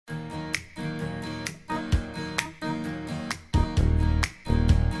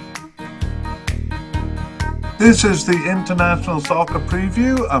This is the International Soccer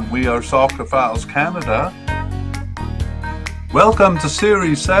Preview, and we are Soccer Files Canada. Welcome to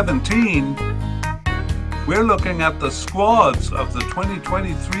Series 17. We're looking at the squads of the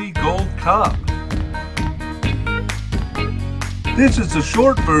 2023 Gold Cup. This is the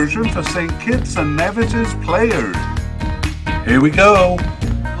short version for St. Kitts and Nevis's players. Here we go.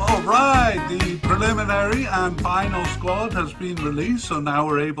 All right, the preliminary and final squad has been released, so now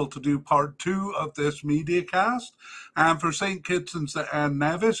we're able to do part 2 of this media cast. And for St. Kitts and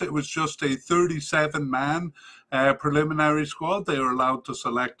Nevis, it was just a 37-man preliminary squad. They were allowed to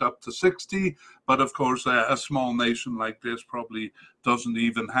select up to 60, but of course a small nation like this probably doesn't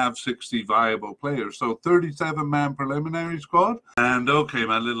even have 60 viable players. So 37-man preliminary squad. And okay,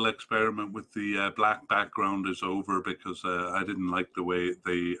 my little experiment with the black background is over because I didn't like the way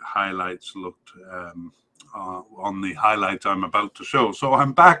the highlights looked on the highlights I'm about to show. So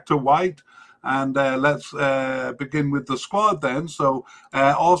I'm back to white. And let's begin with the squad then. So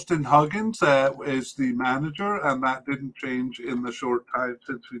Austin Huggins is the manager, and that didn't change in the short time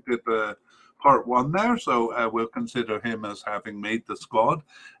since we did the part 1 there. So we'll consider him as having made the squad.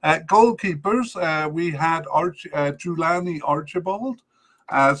 Goalkeepers, we had Julani Archibald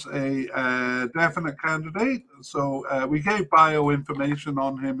as a definite candidate. So we gave bio information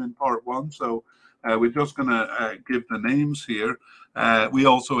on him in part 1. So we're just going to give the names here. We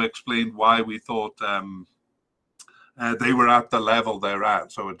also explained why we thought they were at the level they're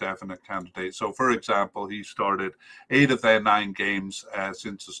at, so a definite candidate. So, for example, he started 8 of their 9 games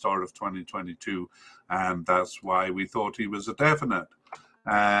since the start of 2022, and that's why we thought he was a definite.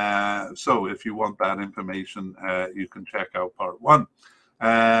 So, if you want that information, you can check out part 1.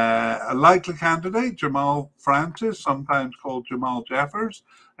 A likely candidate, Jamal Francis, sometimes called Jamal Jeffers,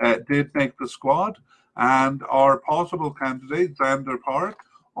 did make the squad. And our possible candidate, Xander Park,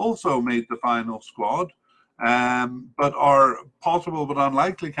 also made the final squad. But our possible but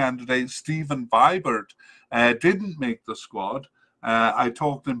unlikely candidate, Stephen Vibert, didn't make the squad. I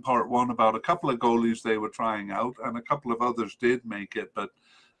talked in part 1 about a couple of goalies they were trying out, and a couple of others did make it, but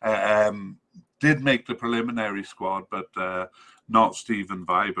did make the preliminary squad, but not Stephen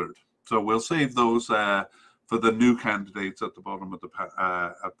Vibert. So we'll save those for the new candidates at the bottom of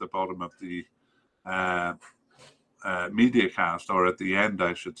the media cast, or at the end,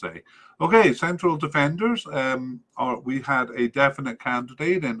 I should say. Okay, central defenders. We had a definite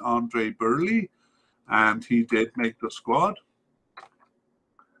candidate in Andre Burley, and he did make the squad.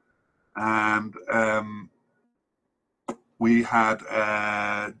 And we had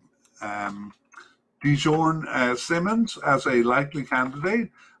Dijon Simmons as a likely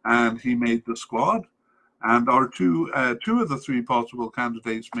candidate, and he made the squad. And our two of the 3 possible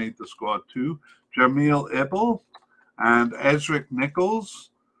candidates made the squad too. Jamil Ibel and Ezric Nichols.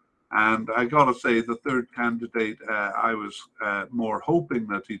 And I got to say, the third candidate, I was more hoping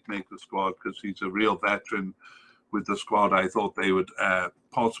that he'd make the squad because he's a real veteran with the squad. I thought they would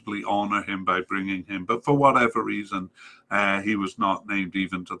possibly honor him by bringing him. But for whatever reason, he was not named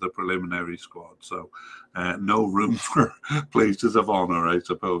even to the preliminary squad. So no room for places of honor, I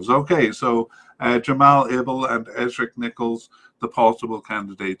suppose. Okay, so Jamal Ibel and Ezric Nichols, the possible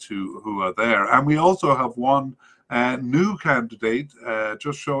candidates who are there. And we also have one new candidate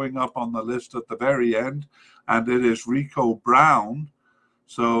just showing up on the list at the very end, and it is Rico Brown.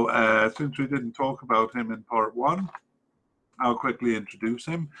 So since we didn't talk about him in part 1, I'll quickly introduce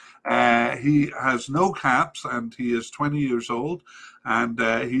him. He has no caps, and he is 20 years old, and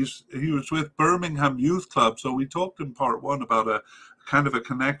he was with Birmingham Youth Club. So we talked in part 1 about a kind of a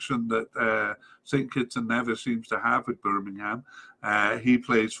connection that St. Kitts and Nevis seems to have with Birmingham. He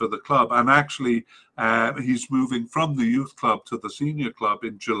plays for the club, and actually he's moving from the youth club to the senior club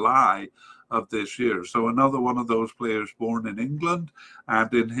in July of this year. So another one of those players born in England,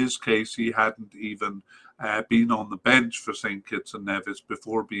 and in his case, he hadn't even been on the bench for St. Kitts and Nevis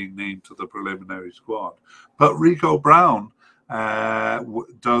before being named to the preliminary squad. But Rico Brown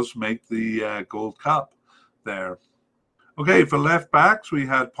does make the Gold Cup there. Okay, for left backs, we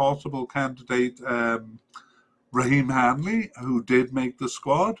had possible candidate Raheem Hanley, who did make the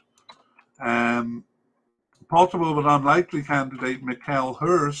squad. Possible but unlikely candidate Mikkel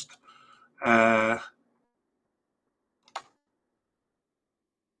Hurst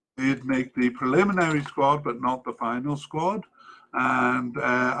did make the preliminary squad, but not the final squad. And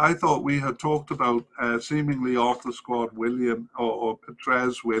I thought we had talked about seemingly off the squad William or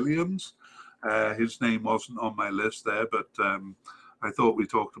Petrez Williams. His name wasn't on my list there, but I thought we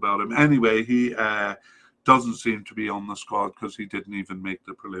talked about him. Anyway, he doesn't seem to be on the squad because he didn't even make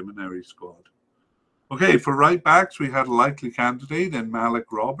the preliminary squad. Okay, for right backs, we had a likely candidate in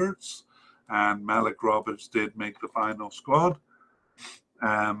Malik Roberts. and Malik Roberts did make the final squad.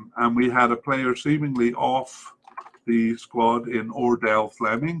 And we had a player seemingly off the squad in Ordell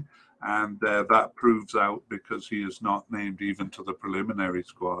Fleming, and that proves out because he is not named even to the preliminary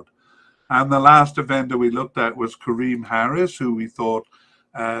squad. And the last offender we looked at was Kareem Harris, who we thought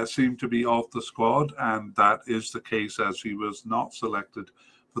seemed to be off the squad, and that is the case as he was not selected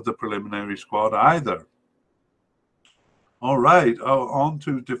for the preliminary squad either. All right, on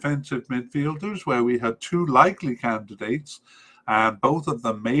to defensive midfielders, where we had two likely candidates, and both of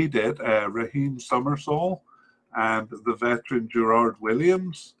them made it, Raheem Summersall and the veteran Gerard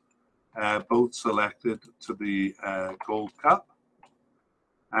Williams, both selected to the Gold Cup.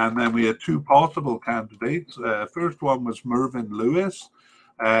 And then we had two possible candidates. First one was Mervyn Lewis.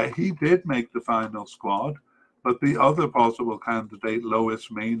 He did make the final squad, but the other possible candidate,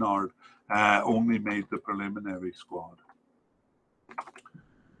 Lois Maynard, only made the preliminary squad.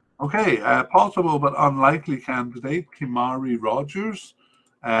 Okay, possible but unlikely candidate, Kimari Rogers.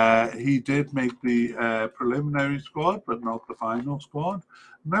 He did make the preliminary squad, but not the final squad.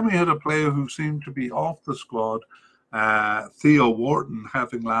 And then we had a player who seemed to be off the squad, Theo Wharton,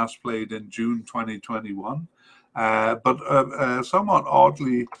 having last played in June 2021, but somewhat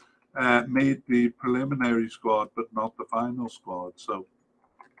oddly made the preliminary squad, but not the final squad. So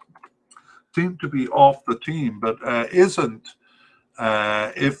seemed to be off the team, but isn't.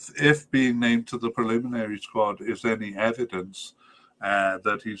 If being named to the preliminary squad is any evidence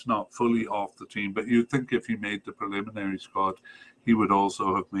that he's not fully off the team, but you'd think if he made the preliminary squad, he would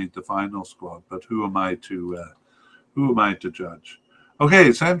also have made the final squad. But who am I to judge?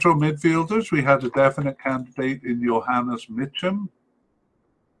 Okay, central midfielders. We had a definite candidate in Johannes Mitchum,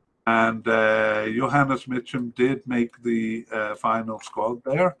 and Johannes Mitchum did make the final squad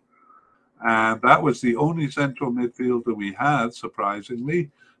there. And that was the only central midfielder we had,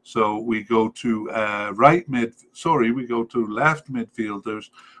 surprisingly. So we go to we go to left midfielders,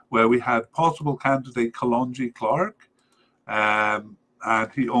 where we had possible candidate Kalonji Clark,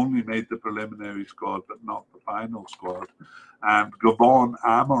 and he only made the preliminary squad, but not the final squad. And Gavon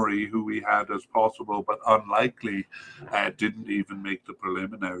Amory, who we had as possible but unlikely, didn't even make the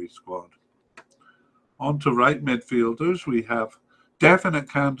preliminary squad. On to right midfielders, we have definite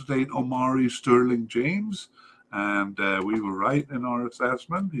candidate Omari Sterling James, and we were right in our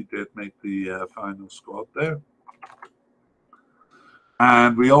assessment. He did make the final squad there.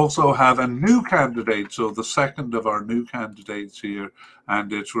 And we also have a new candidate, so the second of our new candidates here,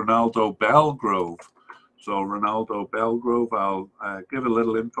 and it's Ronaldo Belgrove. So Ronaldo Belgrove, I'll give a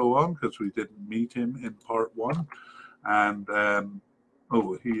little info on because we didn't meet him in part one. And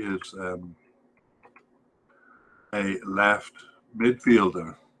he is a left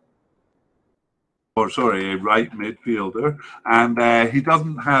midfielder. A right midfielder, and he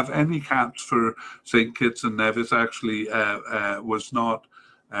doesn't have any caps for St. Kitts and Nevis. Actually, was not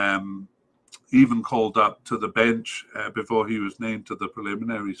even called up to the bench before he was named to the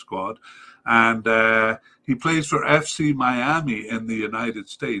preliminary squad, and he plays for FC Miami in the United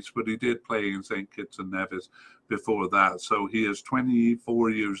States, but he did play in St. Kitts and Nevis before that. So he is 24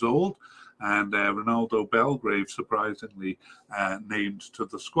 years old, and Ronaldo Belgrave surprisingly named to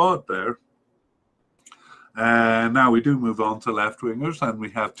the squad there. Now we do move on to left wingers, and we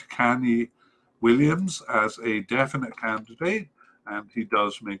have Takani Williams as a definite candidate, and he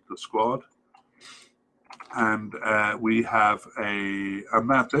does make the squad. And we have and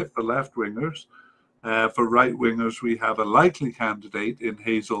that's it for left wingers. For right wingers, we have a likely candidate in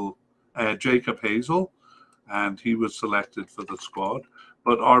Jacob Hazel, and he was selected for the squad.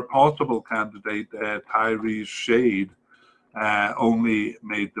 But our possible candidate, Tyrese Shade, only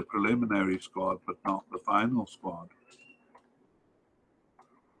made the preliminary squad, but not the final squad.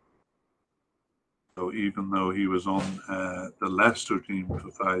 So even though he was on the Leicester team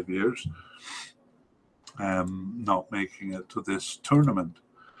for 5 years, not making it to this tournament.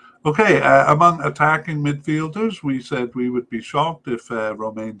 Okay, among attacking midfielders, we said we would be shocked if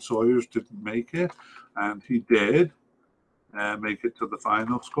Romain Sawyers didn't make it, and he did make it to the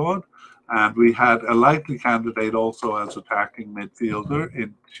final squad. And we had a likely candidate also as attacking midfielder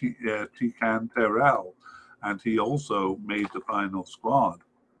in Tikan Terrell, and he also made the final squad.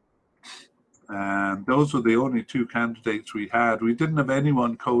 And those were the only two candidates we had. We didn't have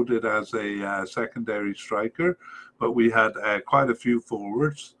anyone coded as a secondary striker, but we had quite a few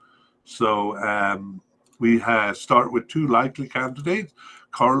forwards. So we start with two likely candidates,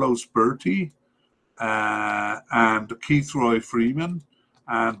 Carlos Berti and Keith Roy Freeman,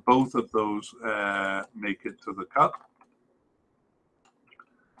 and both of those make it to the cup.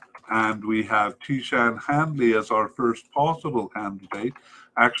 and we have Tishan Handley as our first possible candidate.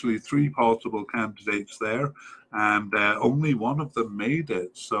 Actually, 3 possible candidates there, and only one of them made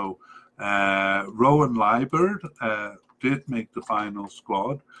it. So Rowan Liebert did make the final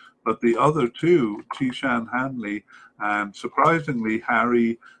squad, but the other 2, Tishan Handley and surprisingly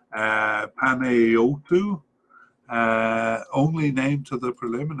Harry Panayotu, only named to the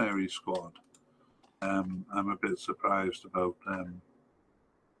preliminary squad. I'm a bit surprised about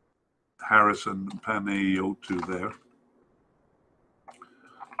Harrison Panayotu there.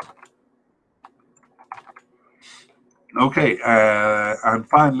 Okay, and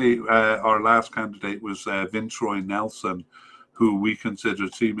finally, our last candidate was Vince Roy Nelson, who we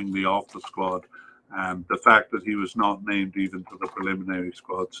considered seemingly off the squad. And the fact that he was not named even to the preliminary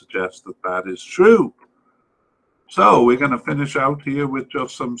squad suggests that that is true. So we're going to finish out here with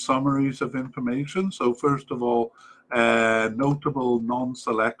just some summaries of information. So first of all, notable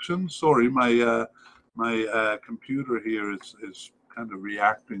non-selections. Sorry, my computer here is kind of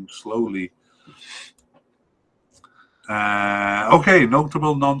reacting slowly. Okay,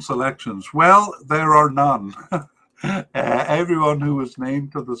 notable non-selections. Well, there are none. Everyone who was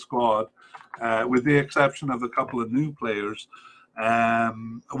named to the squad, with the exception of a couple of new players,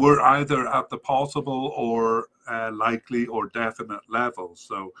 were either at the possible or likely or definite level.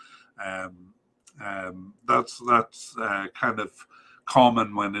 So that's kind of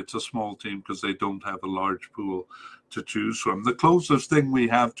common when it's a small team because they don't have a large pool to choose from. The closest thing we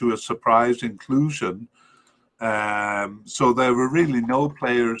have to a surprise inclusion, so there were really no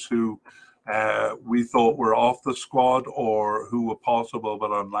players who we thought were off the squad or who were possible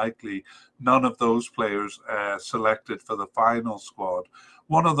but unlikely. None of those players selected for the final squad.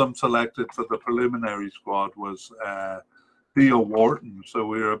 One of them selected for the preliminary squad was Theo Wharton, so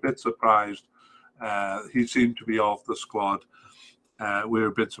we were a bit surprised. He seemed to be off the squad. We were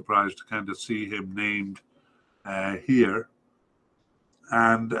a bit surprised to kind of see him named here.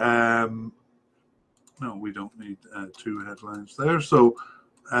 And no, we don't need 2 headlines there. So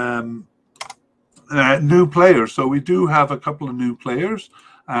new players. So we do have a couple of new players,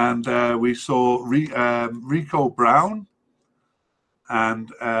 and we saw Rico Brown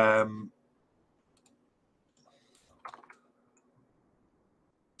and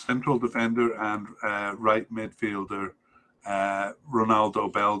central defender and right midfielder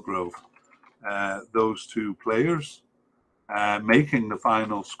Ronaldo Belgrove. Those 2 players making the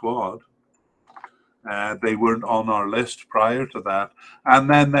final squad. They weren't on our list prior to that. And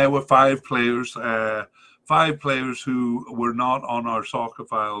then there were 5 players who were not on our Soccer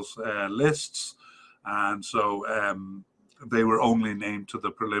Files lists. And so they were only named to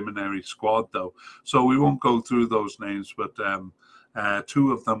the preliminary squad, though. So we won't go through those names, but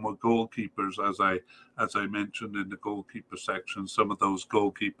 2 of them were goalkeepers, as I mentioned in the goalkeeper section. Some of those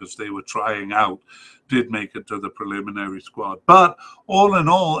goalkeepers they were trying out did make it to the preliminary squad. But all in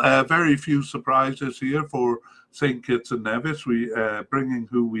all, very few surprises here for St. Kitts and Nevis. We bringing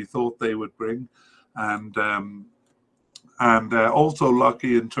who we thought they would bring, and also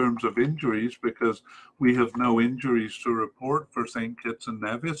lucky in terms of injuries because we have no injuries to report for St. Kitts and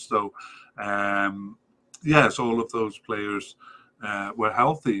Nevis. So yes, all of those players were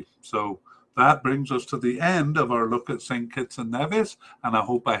healthy. So that brings us to the end of our look at St. Kitts and Nevis, and I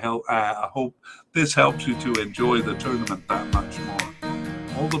hope this helps you to enjoy the tournament that much more.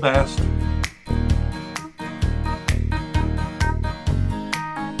 All the best.